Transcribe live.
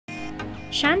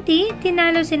Chanty,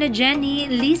 tinalo sina Jennie,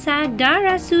 Lisa,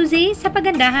 Dara, Suzy sa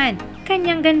pagandahan.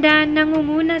 Kanyang ganda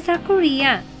nangunguna sa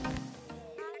Korea.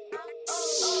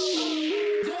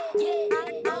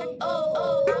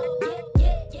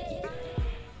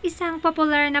 Isang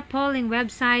popular na polling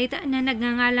website na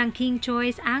nagngangalang King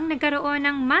Choice ang nagkaroon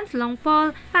ng month-long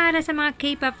poll para sa mga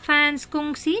K-pop fans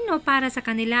kung sino para sa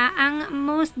kanila ang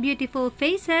most beautiful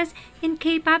faces in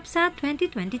K-pop sa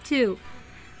 2022.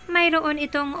 Mayroon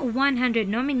itong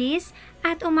 100 nominees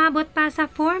at umabot pa sa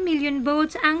 4 million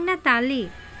votes ang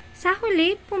natali. Sa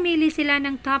huli, pumili sila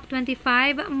ng top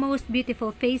 25 most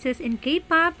beautiful faces in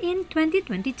K-pop in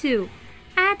 2022.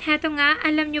 At heto nga,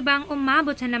 alam nyo bang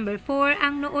umabot sa number 4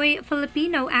 ang nooy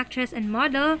Filipino actress and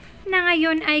model na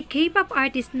ngayon ay K-pop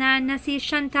artist na si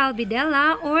Chantal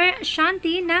Videla or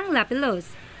Chanty ng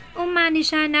Lapillus. Umani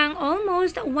siya ng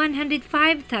almost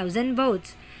 105,000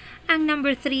 votes. Ang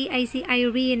number 3 ay si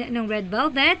Irene ng Red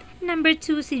Velvet, number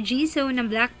 2 si Jisoo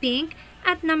ng Blackpink,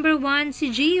 at number 1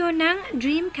 si Gio ng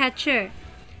Dreamcatcher.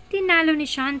 Tinalo ni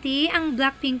Chanty ang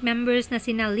Blackpink members na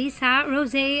sina Lisa,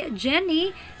 Rosé,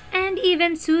 Jennie, and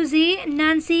even Suzy,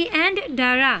 Nancy, and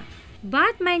Dara.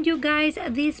 But mind you guys,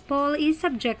 this poll is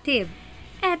subjective.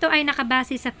 Ito ay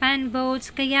nakabase sa fan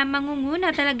votes kaya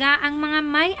mangunguna talaga ang mga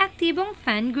may aktibong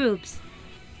fan groups.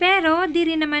 Pero di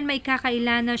rin naman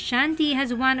maikakaila na Chanty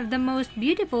has one of the most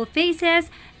beautiful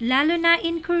faces lalo na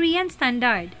in Korean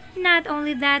standard. Not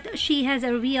only that, she has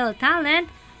a real talent,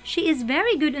 she is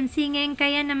very good on singing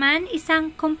kaya naman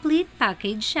isang complete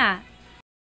package siya.